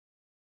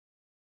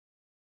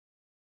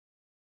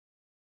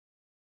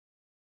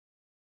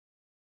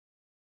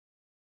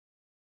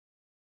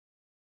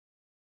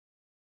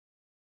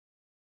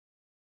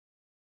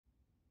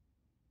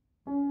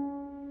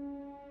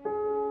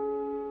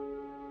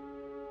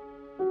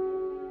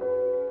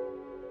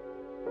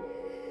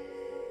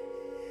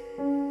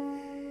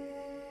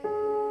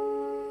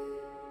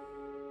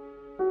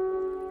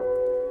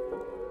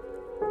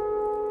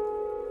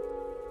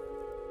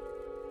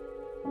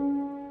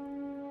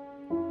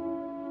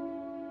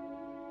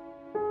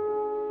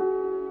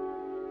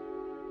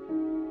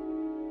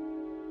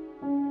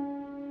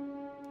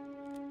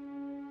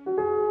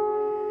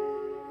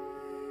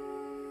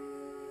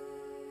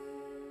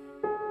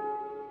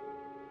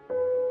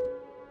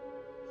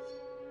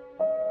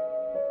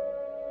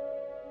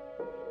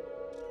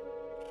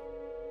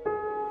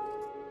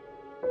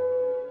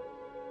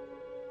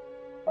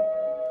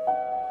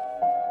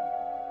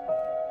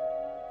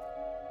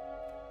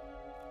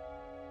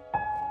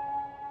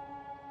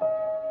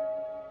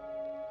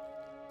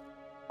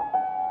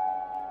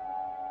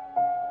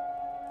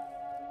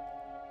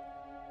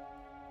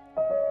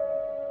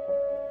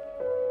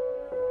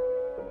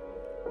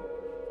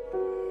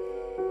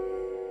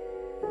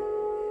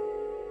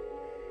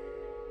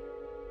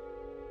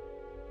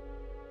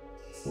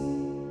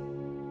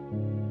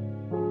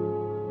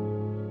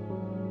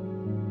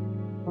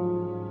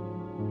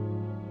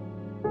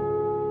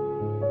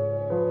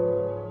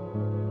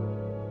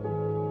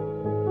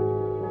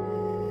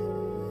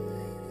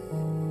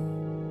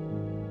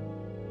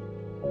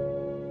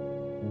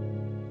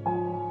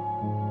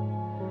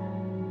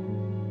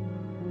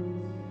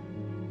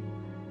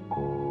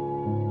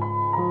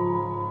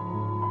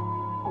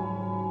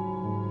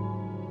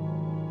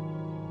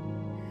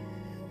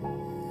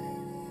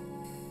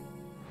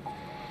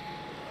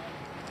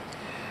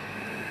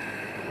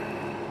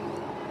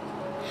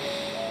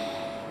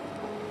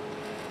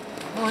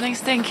Morning,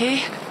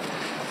 Stinky.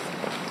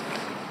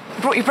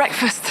 Brought you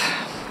breakfast.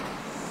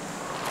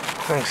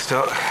 Thanks,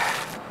 Doc.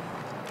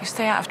 You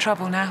stay out of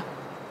trouble now.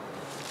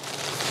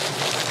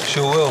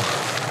 Sure will.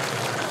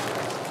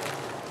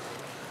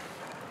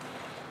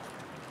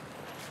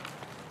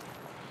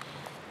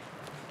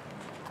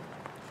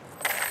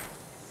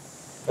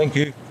 Thank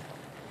you.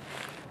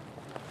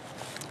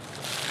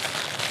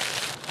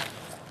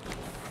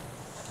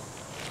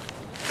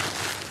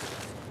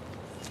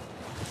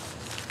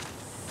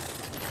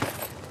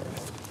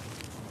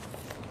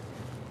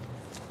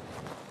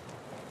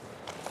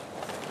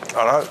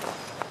 Hello.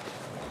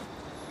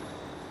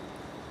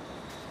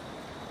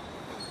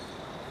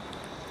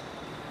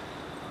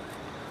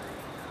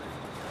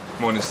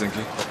 Morning, Stinky.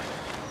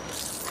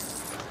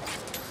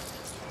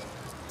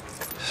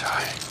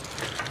 Sorry.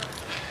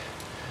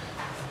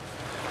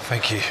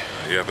 Thank you.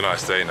 You have a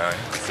nice day now.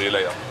 See you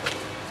later.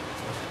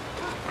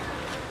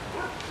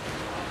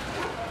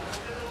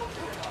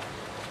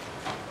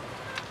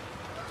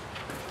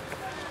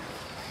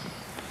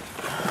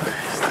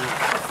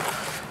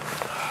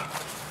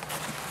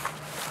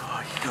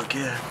 Oh, you got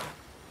gear.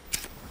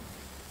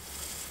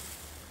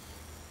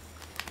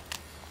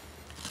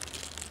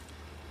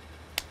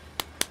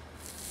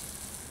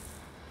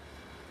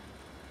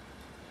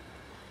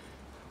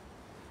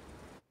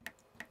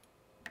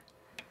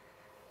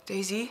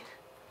 Daisy?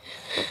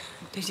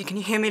 Daisy, can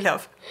you hear me,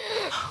 love?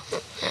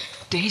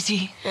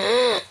 Daisy?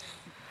 The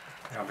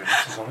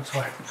ambulance is on its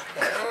way.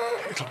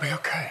 It'll be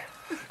okay.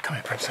 Come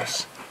here,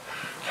 princess.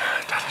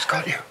 Daddy's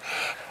got you.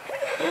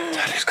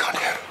 Daddy's got you.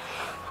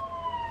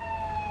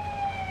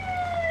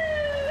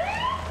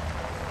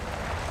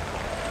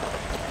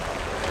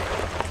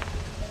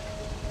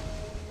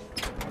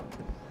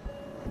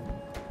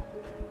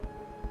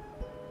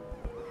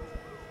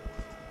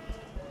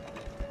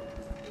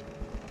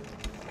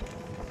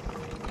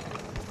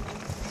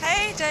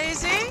 Hey,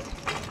 Daisy.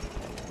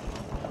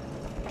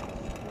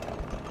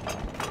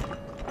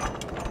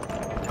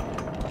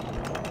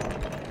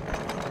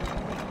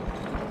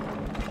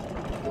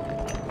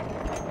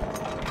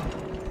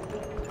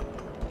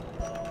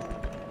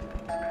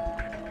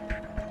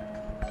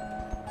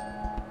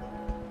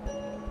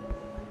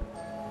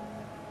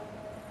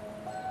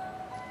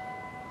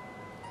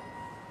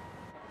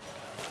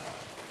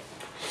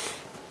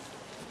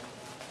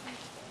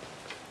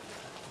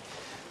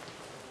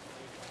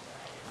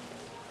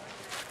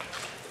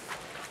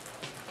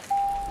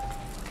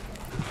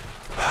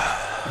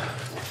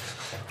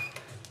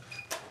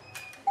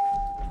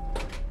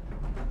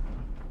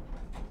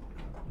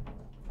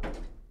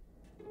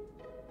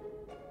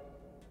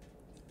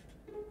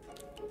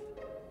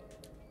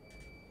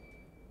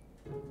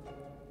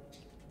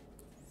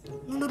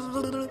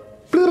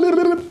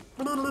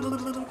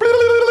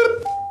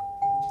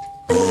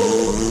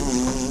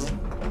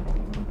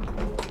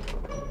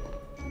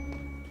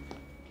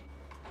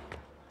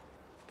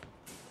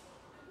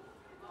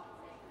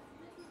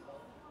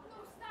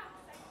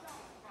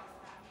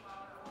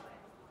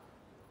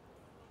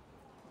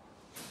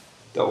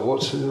 Doc,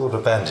 what's with all the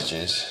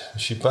bandages?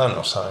 Was she burnt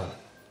or something?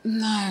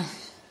 No,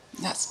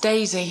 that's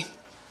Daisy.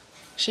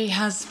 She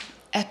has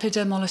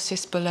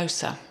epidermolysis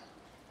bullosa.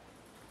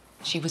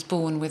 She was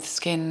born with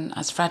skin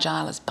as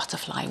fragile as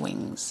butterfly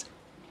wings.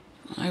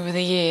 Over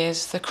the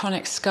years, the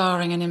chronic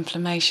scarring and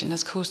inflammation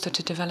has caused her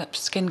to develop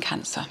skin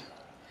cancer.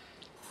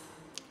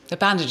 The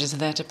bandages are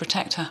there to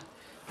protect her.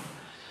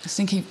 I was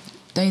thinking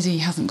Daisy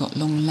hasn't got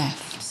long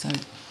left, so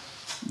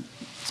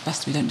it's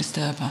best we don't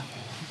disturb her.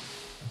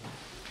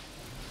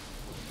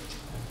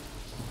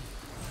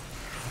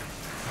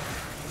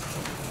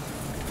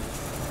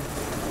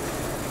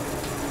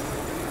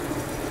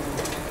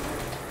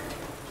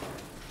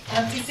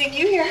 Fancy seeing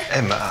you here.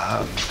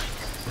 Emma,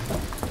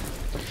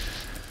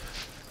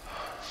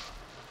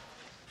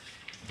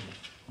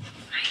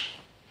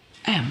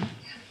 Em?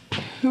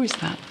 Who is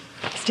that?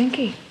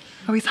 Stinky.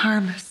 Oh, he's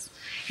harmless.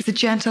 He's a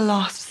gentle,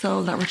 lost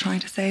soul that we're trying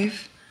to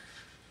save.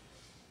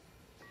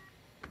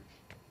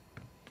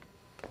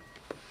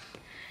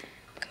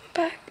 Come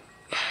back.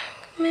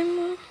 Come in,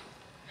 Mom.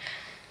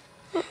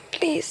 Mom,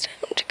 please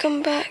tell him to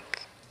come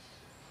back.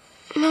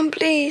 Mom,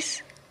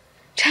 please.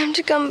 Tell him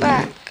to come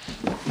back.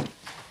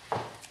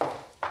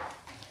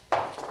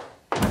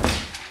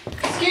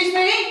 Excuse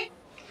me?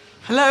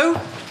 Hello?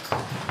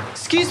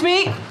 Excuse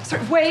me?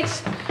 Sorry,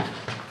 wait.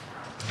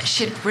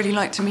 She'd really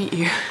like to meet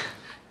you.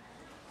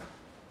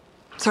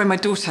 Sorry, my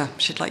daughter.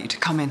 She'd like you to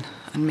come in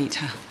and meet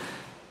her.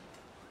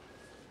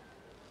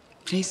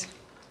 Please?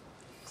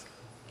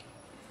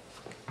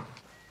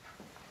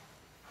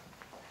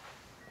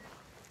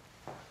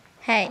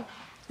 Hey,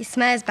 you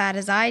smell as bad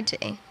as I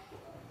do.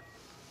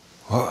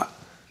 what?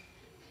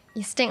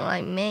 You stink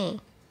like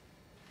me.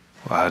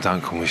 Well,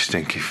 don't call me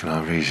Stinky for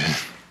no reason.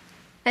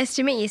 Nice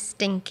to meet you,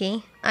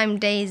 Stinky. I'm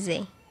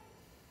Daisy.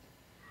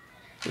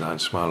 You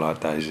don't smell like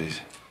daisies.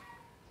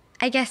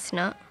 I guess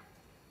not.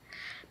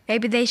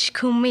 Maybe they should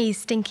call me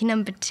Stinky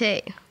number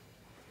 2.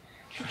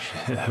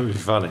 That'd be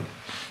funny.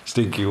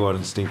 Stinky 1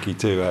 and Stinky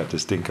 2 out to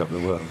stink up the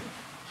world.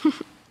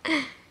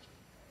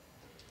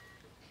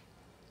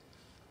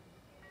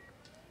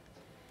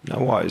 You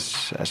know what?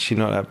 It's actually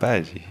not that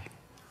bad. You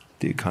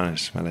do kind of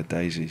smell of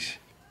daisies.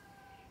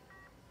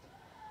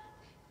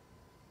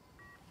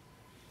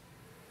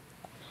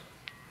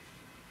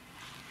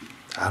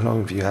 How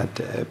long have you had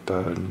the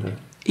burn?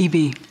 EB.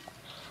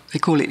 They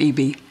call it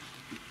EB.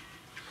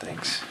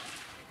 Thanks.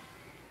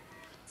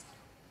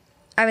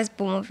 I was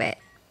born with it.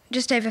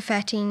 Just over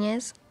 13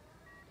 years.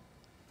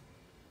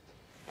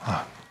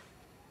 Wow.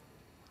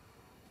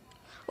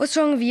 What's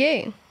wrong with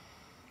you?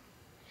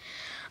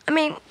 I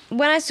mean,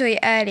 when I saw you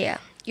earlier,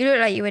 you looked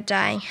like you were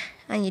dying,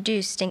 and you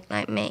do stink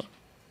like me.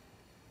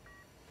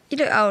 You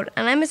look old,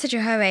 and I'm such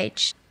a her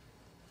age,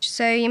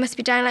 so you must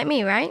be dying like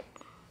me, right?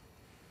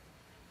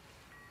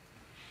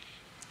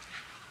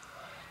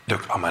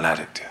 Look, I'm an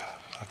addict,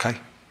 okay?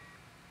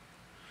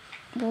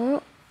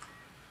 What?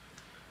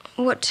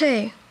 What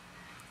to?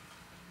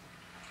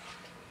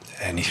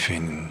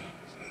 Anything,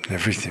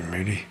 everything,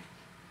 really.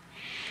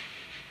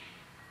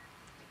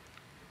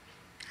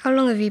 How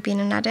long have you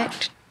been an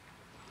addict?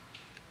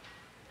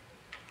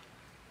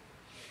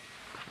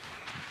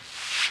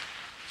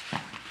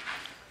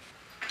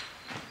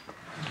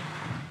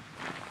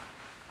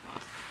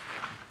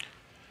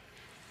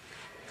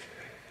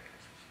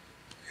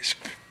 It's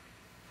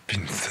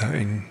been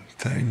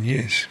 13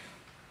 years.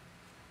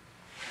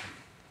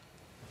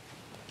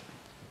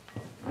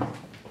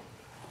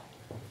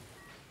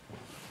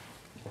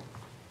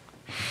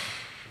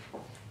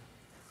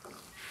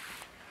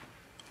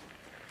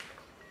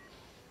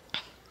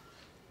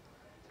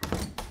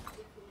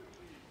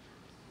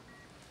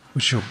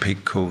 What's your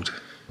pig called?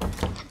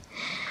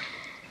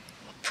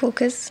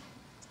 Porkers.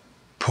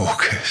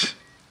 Porkers.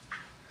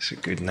 That's a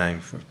good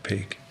name for a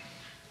pig.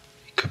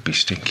 It could be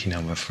Stinky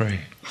number 3.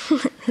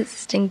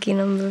 Stinky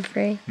number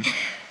 3.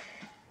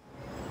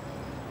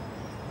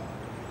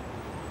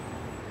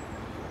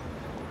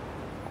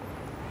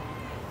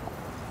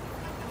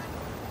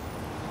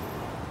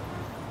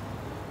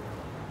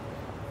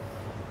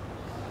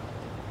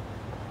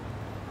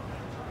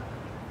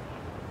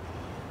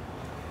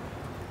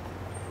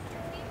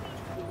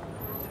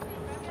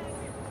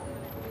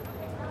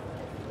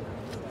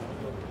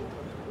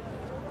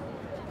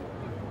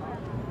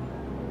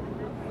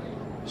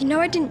 You know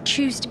I didn't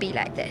choose to be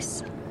like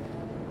this.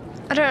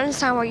 I don't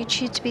understand why you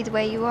choose to be the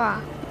way you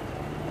are.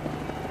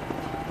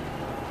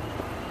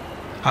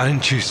 I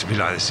didn't choose to be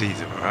like this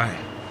either, all right?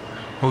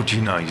 What do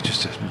you know? You're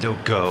just a little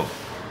girl.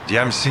 You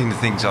haven't seen the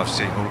things I've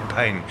seen, all the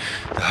pain,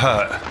 the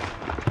hurt.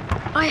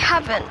 I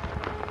haven't.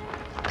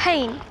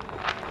 Pain.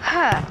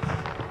 Hurt.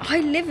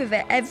 I live with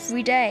it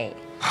every day.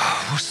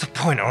 What's the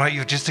point, all right?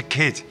 You're just a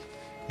kid.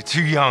 You're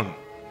too young.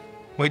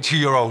 Wait till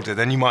you're older,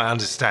 then you might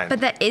understand. But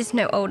there is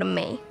no older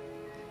me.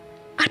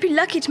 I'd be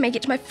lucky to make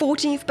it to my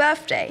 14th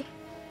birthday.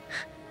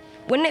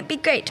 Wouldn't it be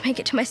great to make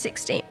it to my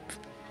 16th?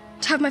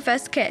 To have my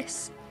first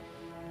kiss?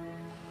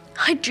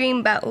 I dream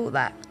about all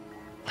that.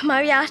 But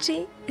my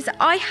reality is that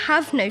I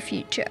have no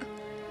future.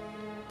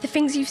 The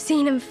things you've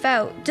seen and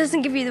felt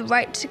doesn't give you the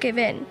right to give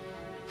in.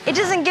 It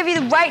doesn't give you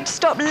the right to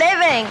stop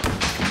living.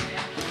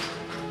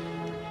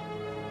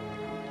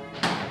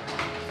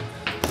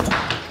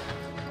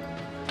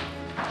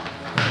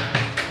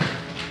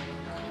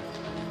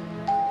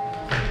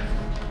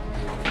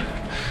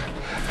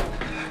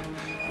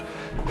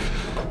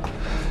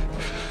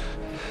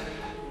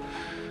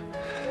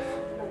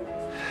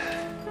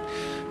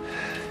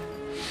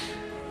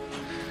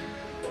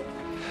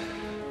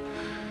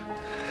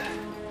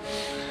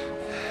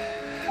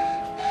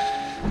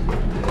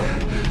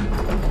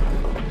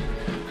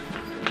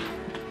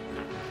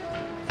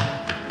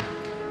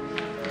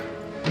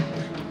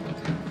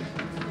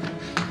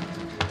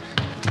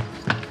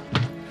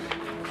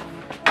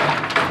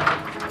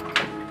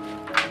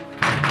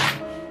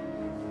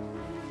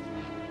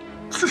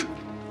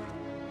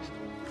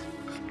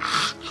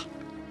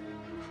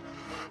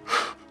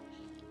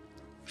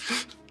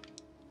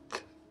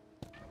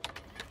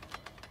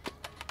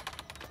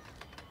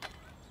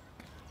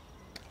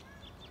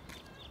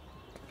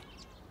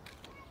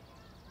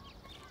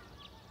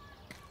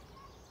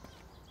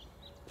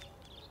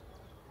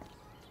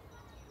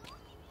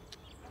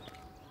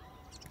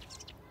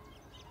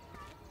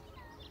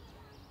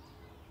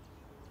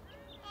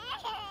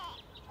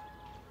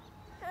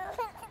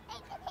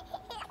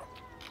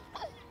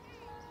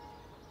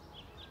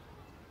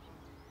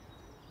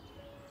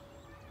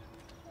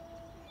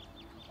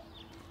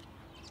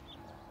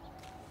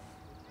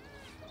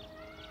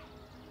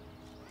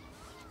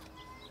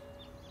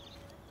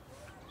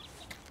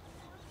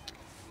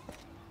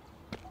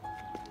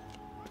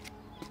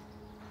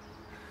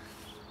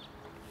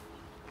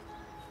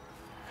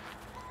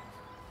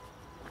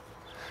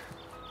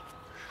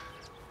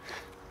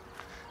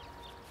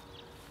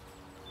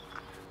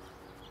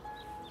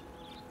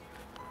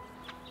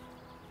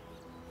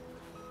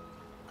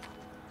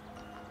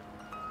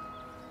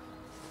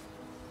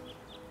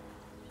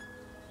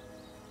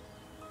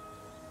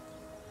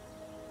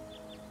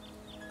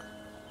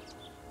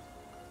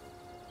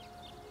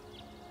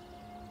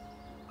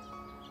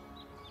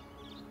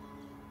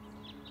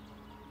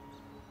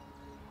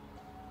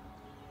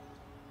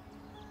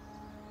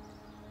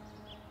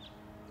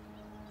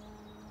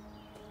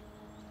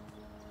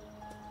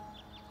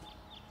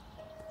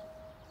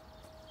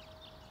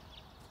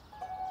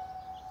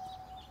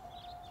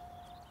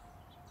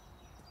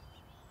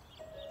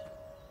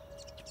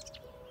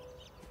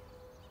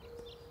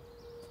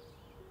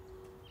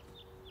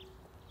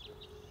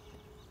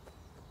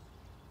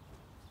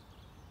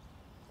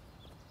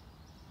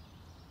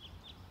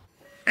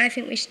 I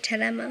think we should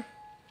tell Emma.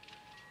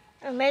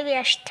 Or maybe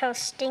I should tell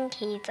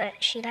Stinky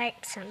that she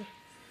likes him.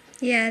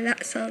 Yeah,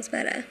 that sounds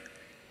better.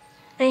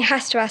 And he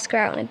has to ask her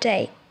out on a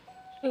date.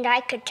 And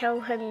I could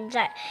tell him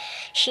that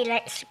she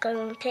likes to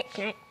go on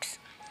picnics.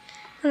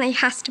 And he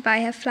has to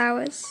buy her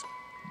flowers.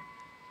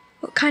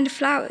 What kind of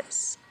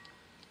flowers?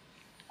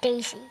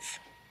 Daisies.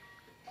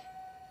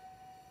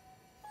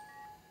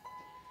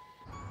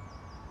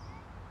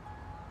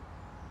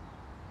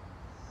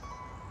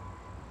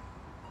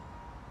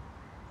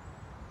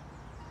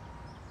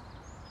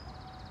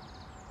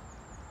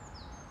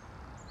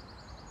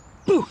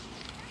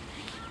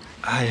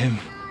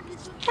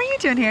 What are you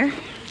doing here?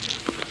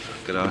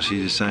 I could ask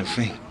you the same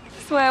thing. This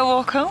is the way I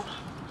walk home.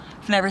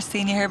 I've never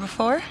seen you here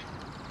before.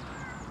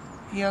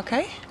 You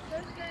okay?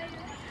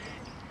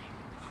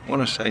 I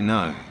want to say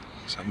no,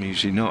 'cause I'm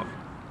usually not.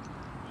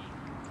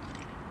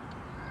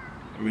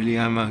 I really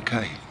am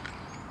okay.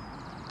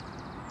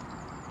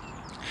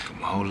 Got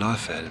my whole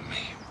life ahead of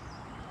me.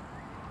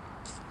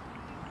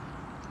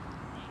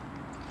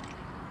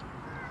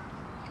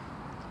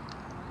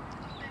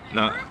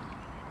 No,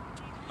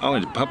 I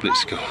went to public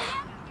school.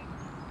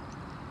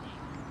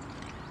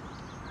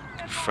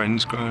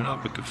 Friends growing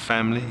up, a good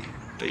family.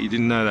 Bet you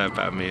didn't know that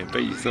about me. I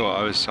bet you thought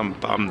I was some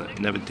bum that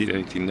never did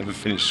anything, never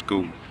finished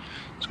school.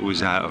 Was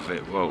always out of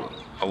it. Well,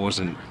 I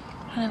wasn't.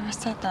 I never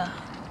said that.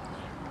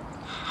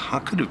 I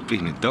could have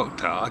been a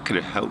doctor. I could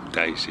have helped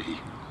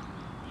Daisy.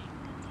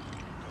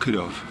 Could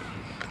have.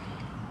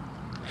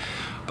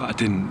 But I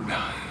didn't.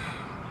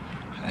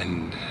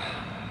 And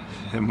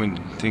then when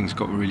things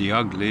got really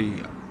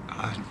ugly,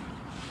 I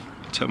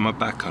turned my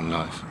back on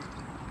life.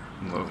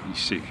 Well, you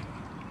see.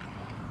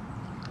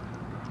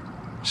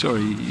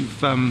 Sorry, you've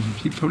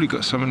probably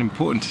got something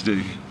important to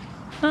do.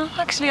 No,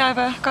 actually,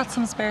 I've got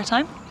some spare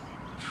time.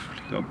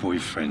 Got a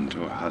boyfriend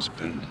or a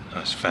husband,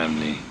 nice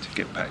family to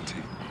get back to.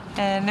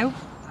 Nope,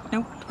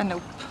 and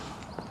nope.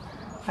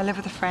 I live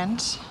with a friend.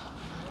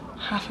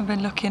 Haven't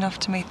been lucky enough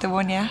to meet the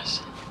one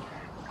yet.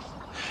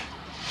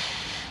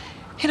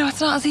 You know,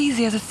 it's not as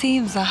easy as it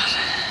seems, that.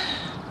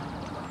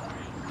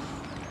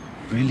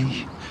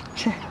 Really?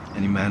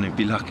 Any man would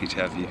be lucky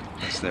to have you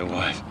as their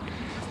wife.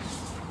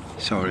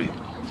 Sorry.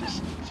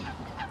 Just,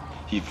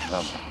 you've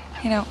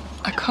You know,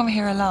 I come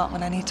here a lot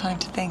when I need time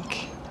to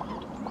think.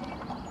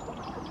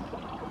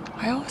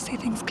 I always see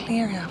things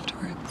clearly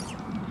afterwards.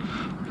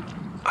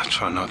 I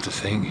try not to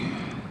think.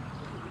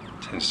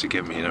 It tends to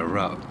get me in a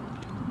rut.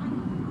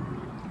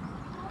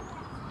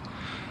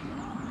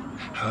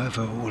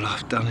 However, all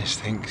I've done is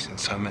think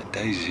since I met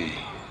Daisy.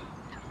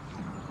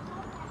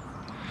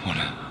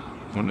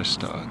 Wanna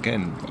start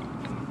again, but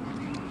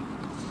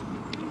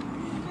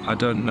I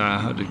don't know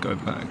how to go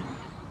back.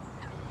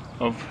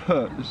 I've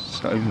hurt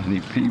so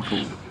many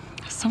people.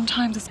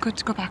 Sometimes it's good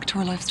to go back to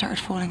where life started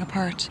falling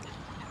apart,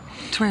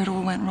 to where it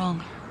all went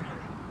wrong.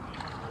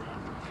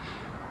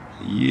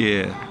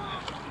 Yeah,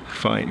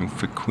 fighting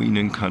for Queen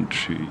and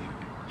country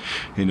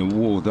in a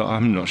war that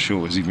I'm not sure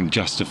was even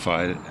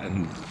justified,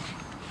 and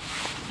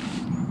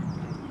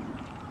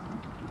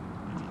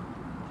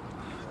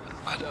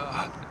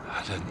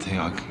I don't think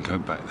I can go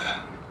back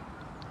there.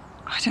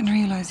 I didn't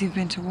realise you've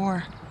been to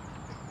war.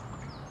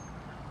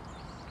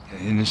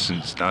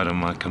 Innocents died on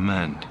my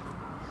command.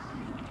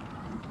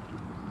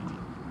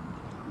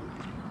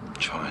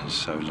 Trying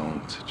so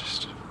long to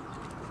just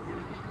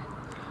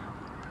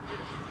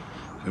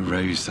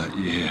erase that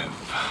year.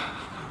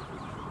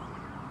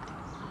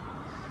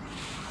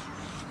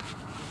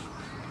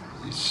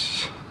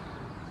 It's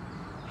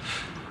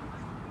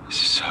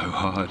so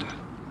hard.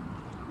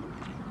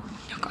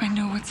 Look, I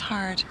know it's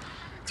hard.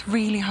 It's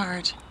really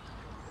hard.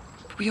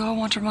 But we all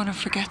want to run and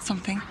forget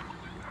something.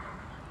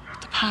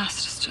 The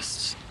past is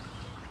just...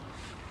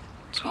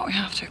 it's what we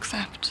have to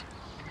accept.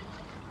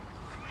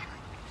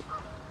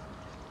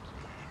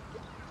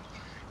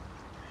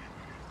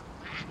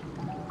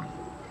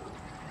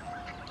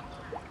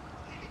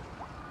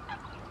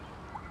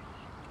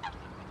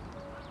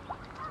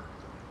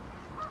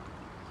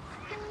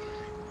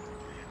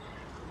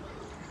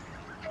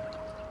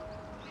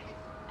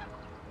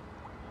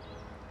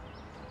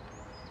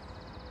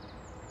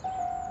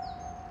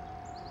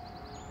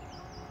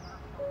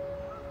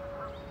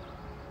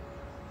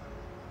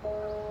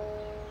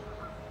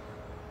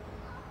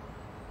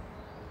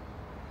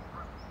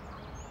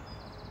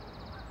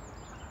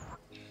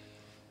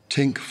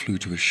 Tink flew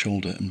to his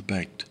shoulder and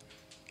begged,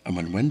 and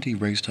when Wendy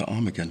raised her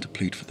arm again to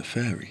plead for the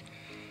fairy,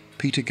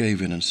 Peter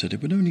gave in and said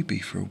it would only be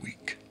for a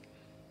week.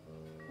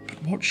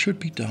 But what should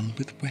be done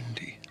with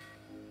Wendy?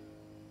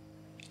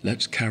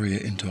 Let's carry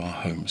her into our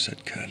home,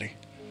 said Curly.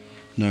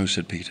 No,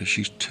 said Peter,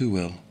 she's too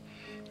ill.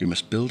 We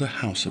must build a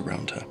house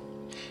around her.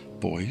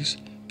 Boys,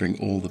 bring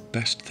all the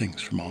best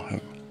things from our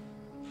home.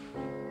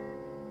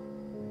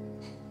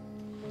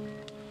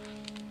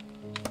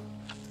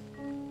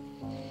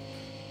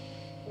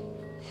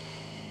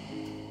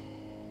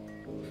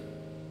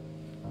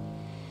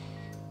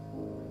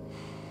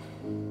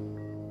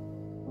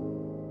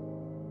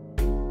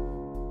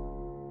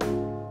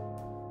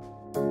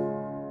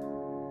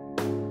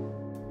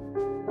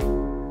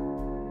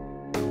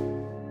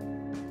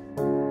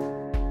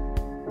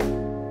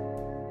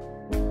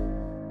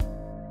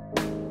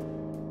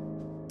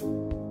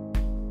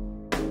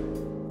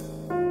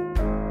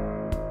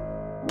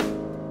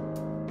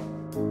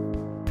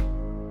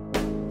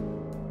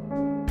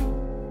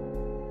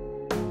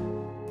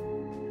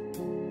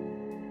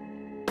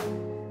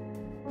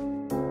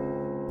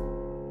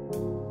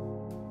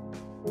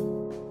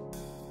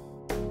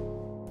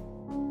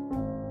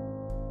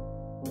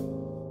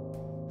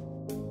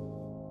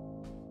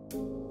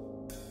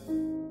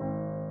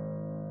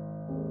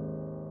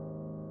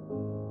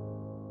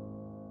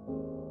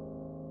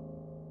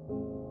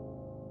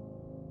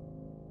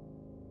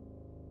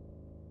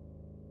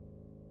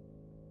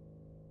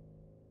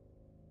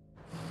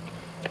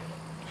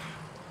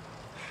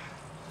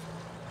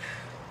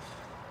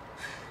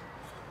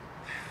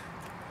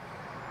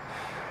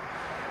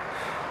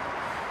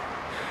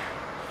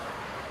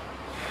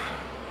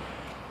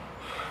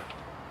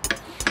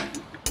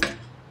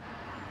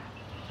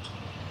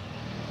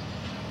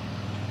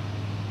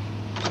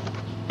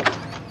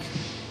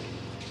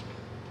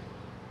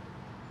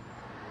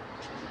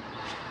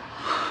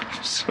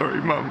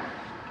 sorry, Mum.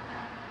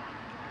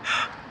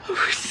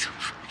 Oh, so...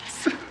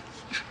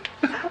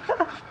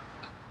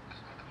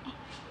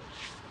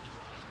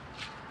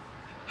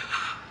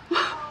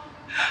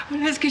 Well,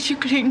 let's get you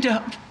cleaned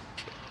up.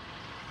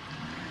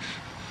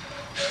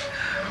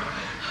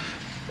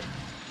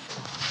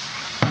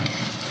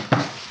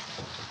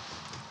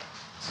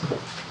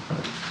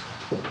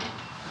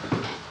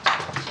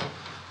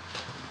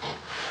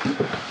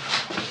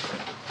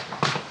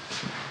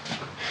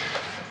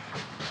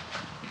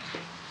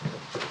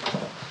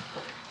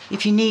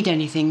 If you need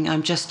anything,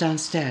 I'm just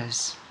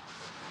downstairs.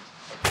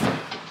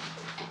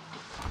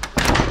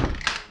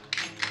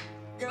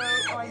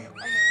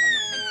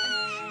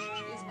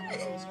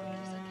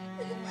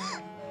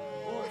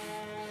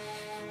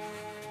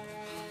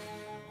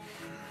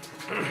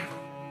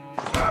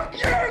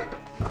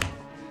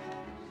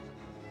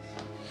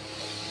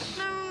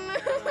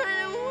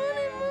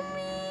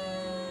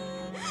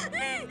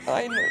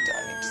 I know,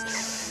 darling.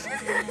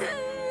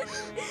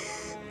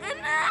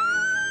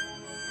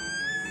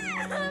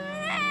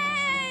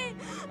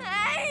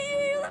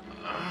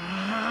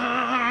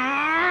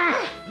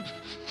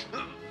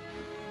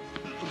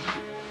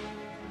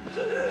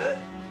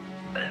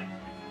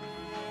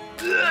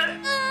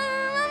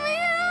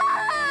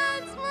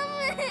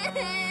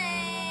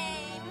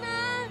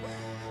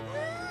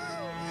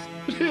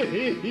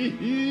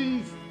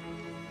 Please.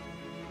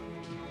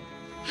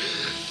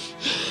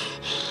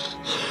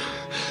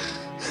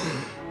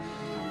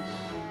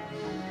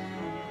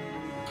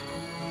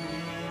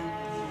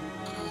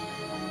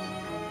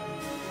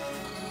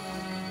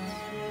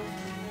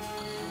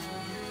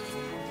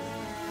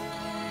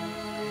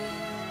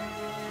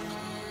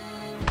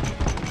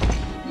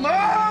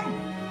 Mom!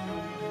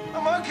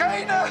 I'm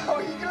okay now.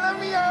 You can let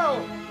me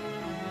out.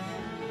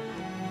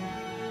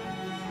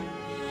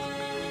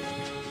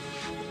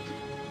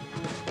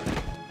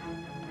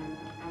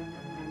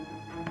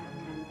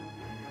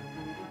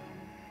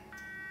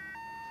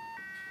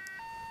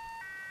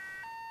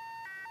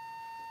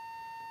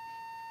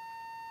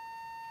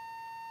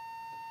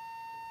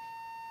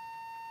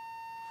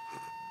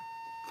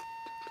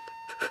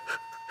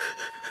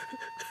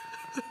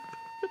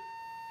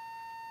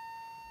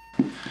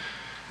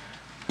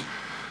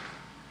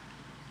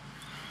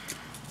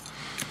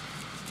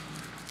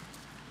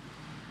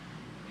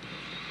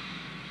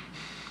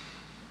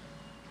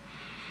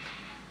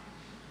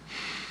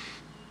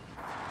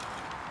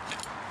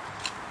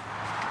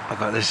 I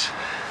got this.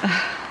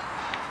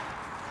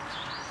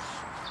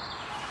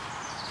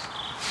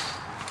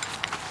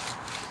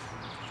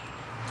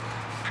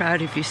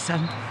 Proud of you,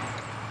 son.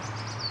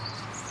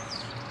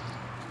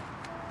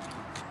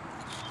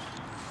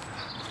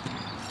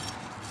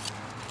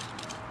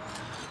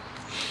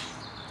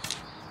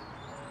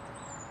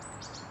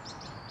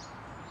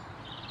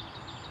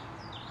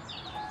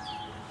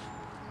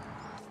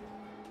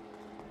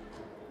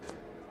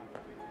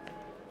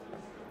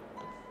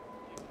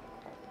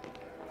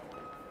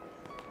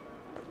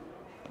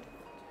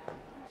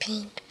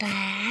 Pink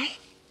bag.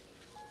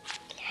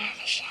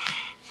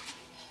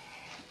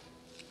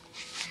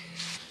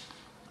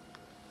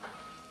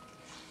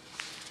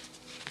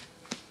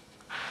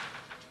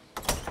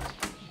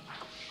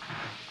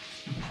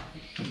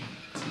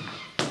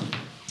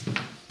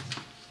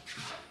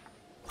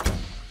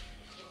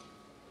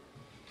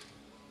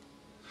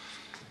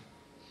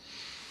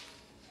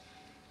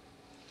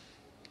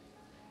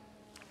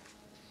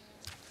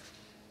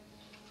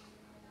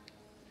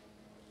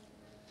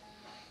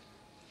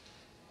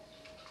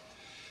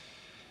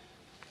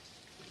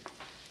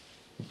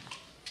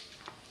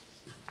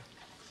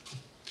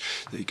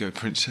 There you go,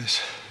 Princess.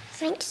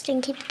 Thanks,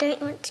 Stinky, but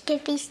don't want to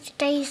give these to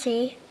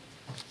Daisy.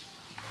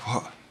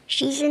 What?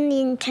 She's in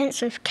the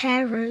intensive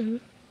care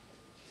room.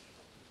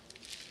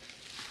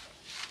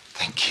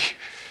 Thank you.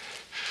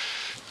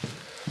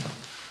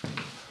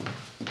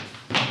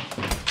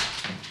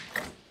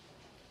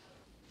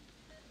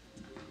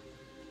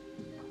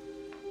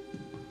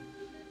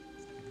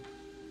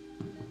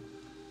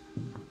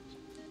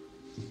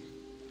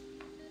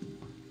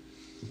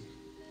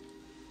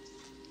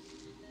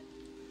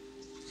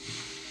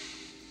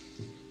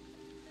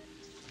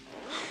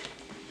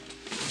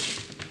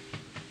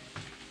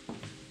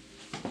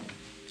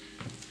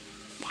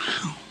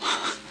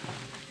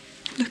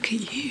 Look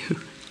at you.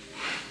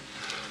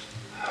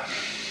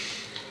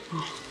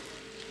 Oh.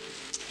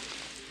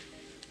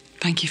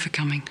 Thank you for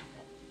coming.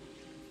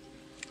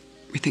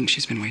 We think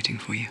she's been waiting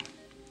for you.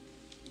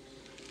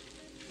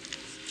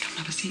 Come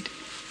have a seat.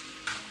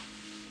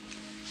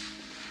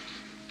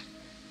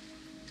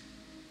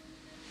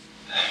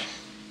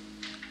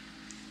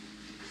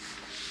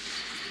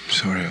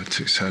 Sorry I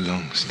took so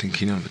long.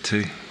 Stinky number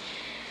 2.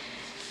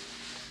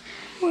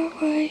 Where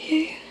were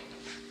you?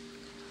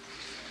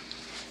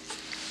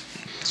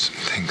 Some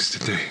things to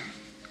do.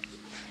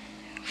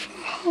 For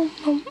a whole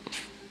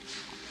month.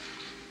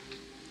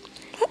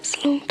 That's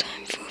a long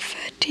time for a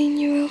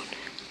 13-year-old.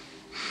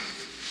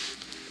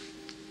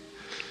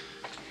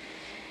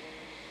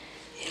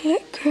 You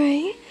look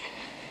great.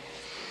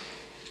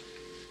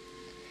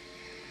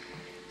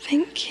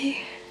 Thank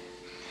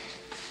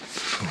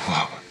For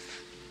what?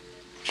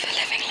 For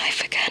living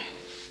life again.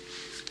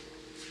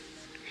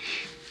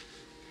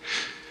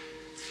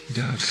 You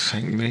don't have to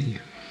thank me.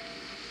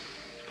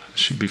 I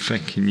should be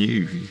thanking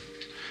you.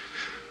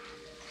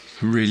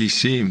 For really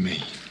seeing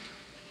me.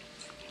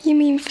 You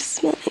mean for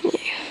smelling you?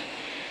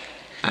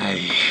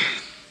 Hey,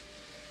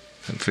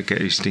 don't forget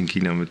who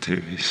stinky number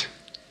 2 is.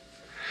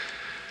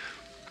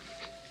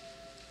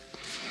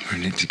 We're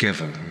in it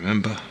together,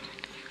 remember?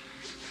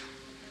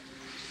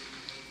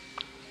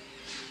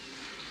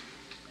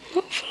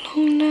 Not for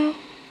long now.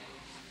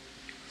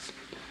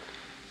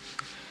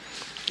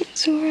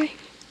 It's all right.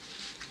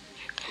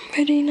 I'm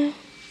ready now.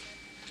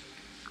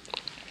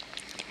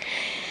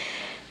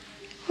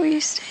 Will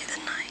you stay the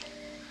night?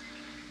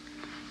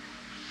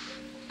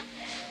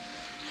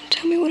 And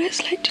tell me what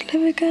it's like to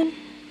live again.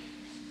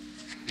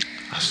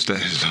 I'll stay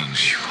as long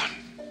as you want.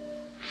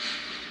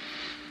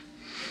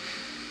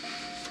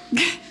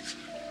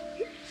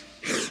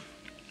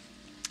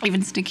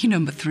 Even stinky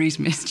number 3's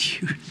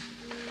missed you.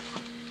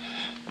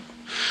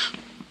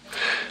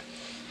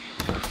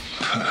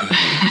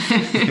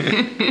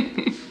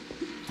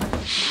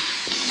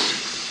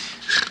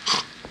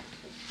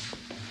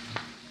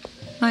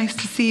 Nice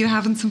to see you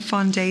having some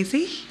fun,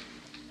 Daisy.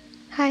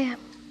 Hiya.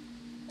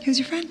 Who's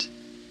your friend?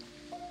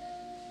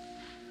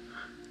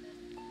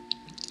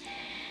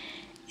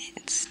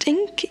 It's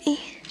Stinky.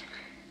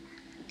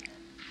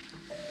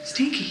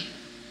 Stinky.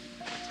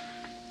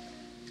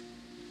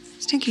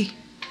 Stinky.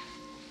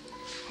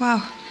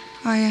 Wow,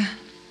 I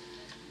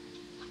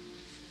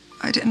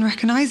didn't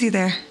recognise you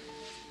there.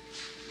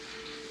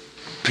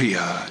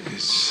 Peter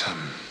is,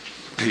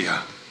 Peter.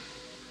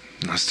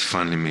 Nice to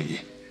finally meet you.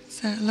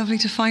 It's lovely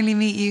to finally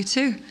meet you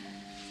too.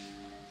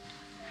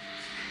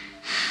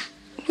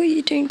 What are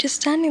you doing just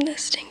standing there,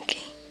 Stinky?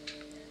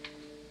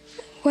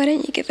 Why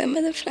don't you give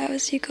Emma the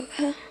flowers you got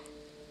her?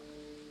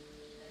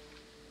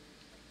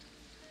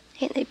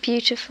 Ain't they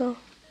beautiful?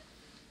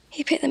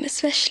 He picked them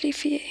especially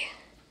for you.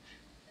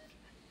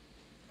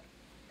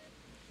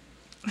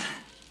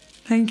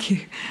 Thank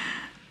you.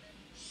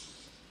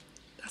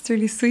 That's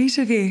really sweet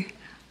of you.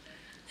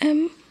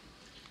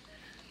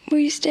 Will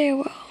you stay a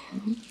while?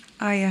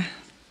 I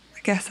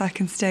guess I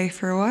can stay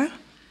for a while.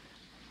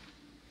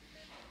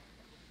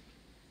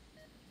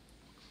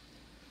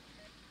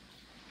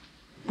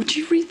 Would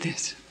you read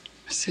this?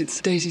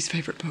 It's Daisy's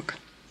favourite book.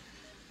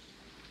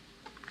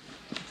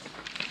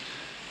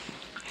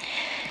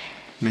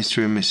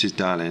 Mr. and Mrs.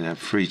 Darling have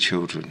 3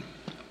 children.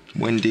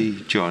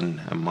 Wendy,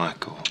 John and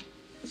Michael.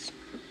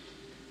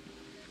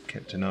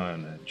 Kept an eye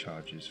on their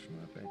charges from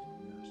her bed.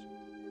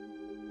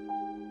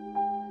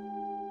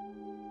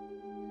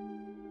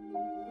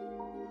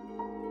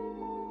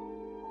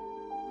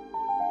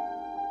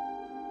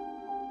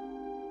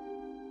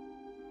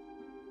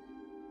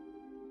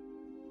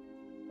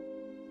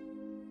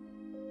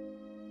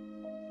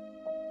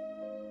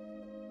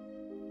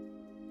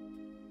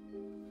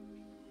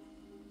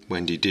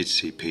 Wendy did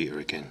see Peter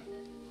again.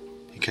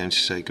 He came to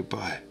say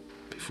goodbye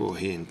before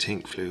he and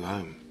Tink flew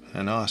home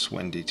and asked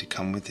Wendy to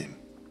come with him.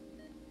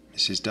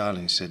 Mrs.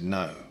 Darling said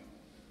no,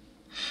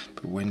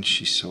 but when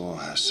she saw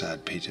how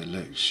sad Peter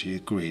looked, she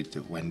agreed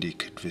that Wendy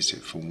could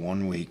visit for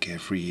 1 week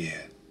every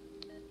year.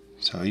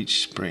 So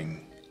each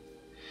spring,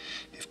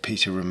 if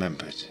Peter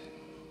remembered,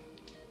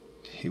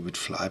 he would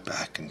fly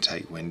back and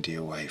take Wendy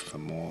away for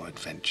more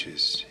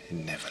adventures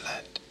in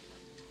Neverland.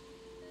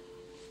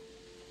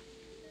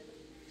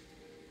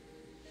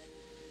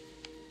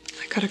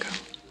 I gotta go.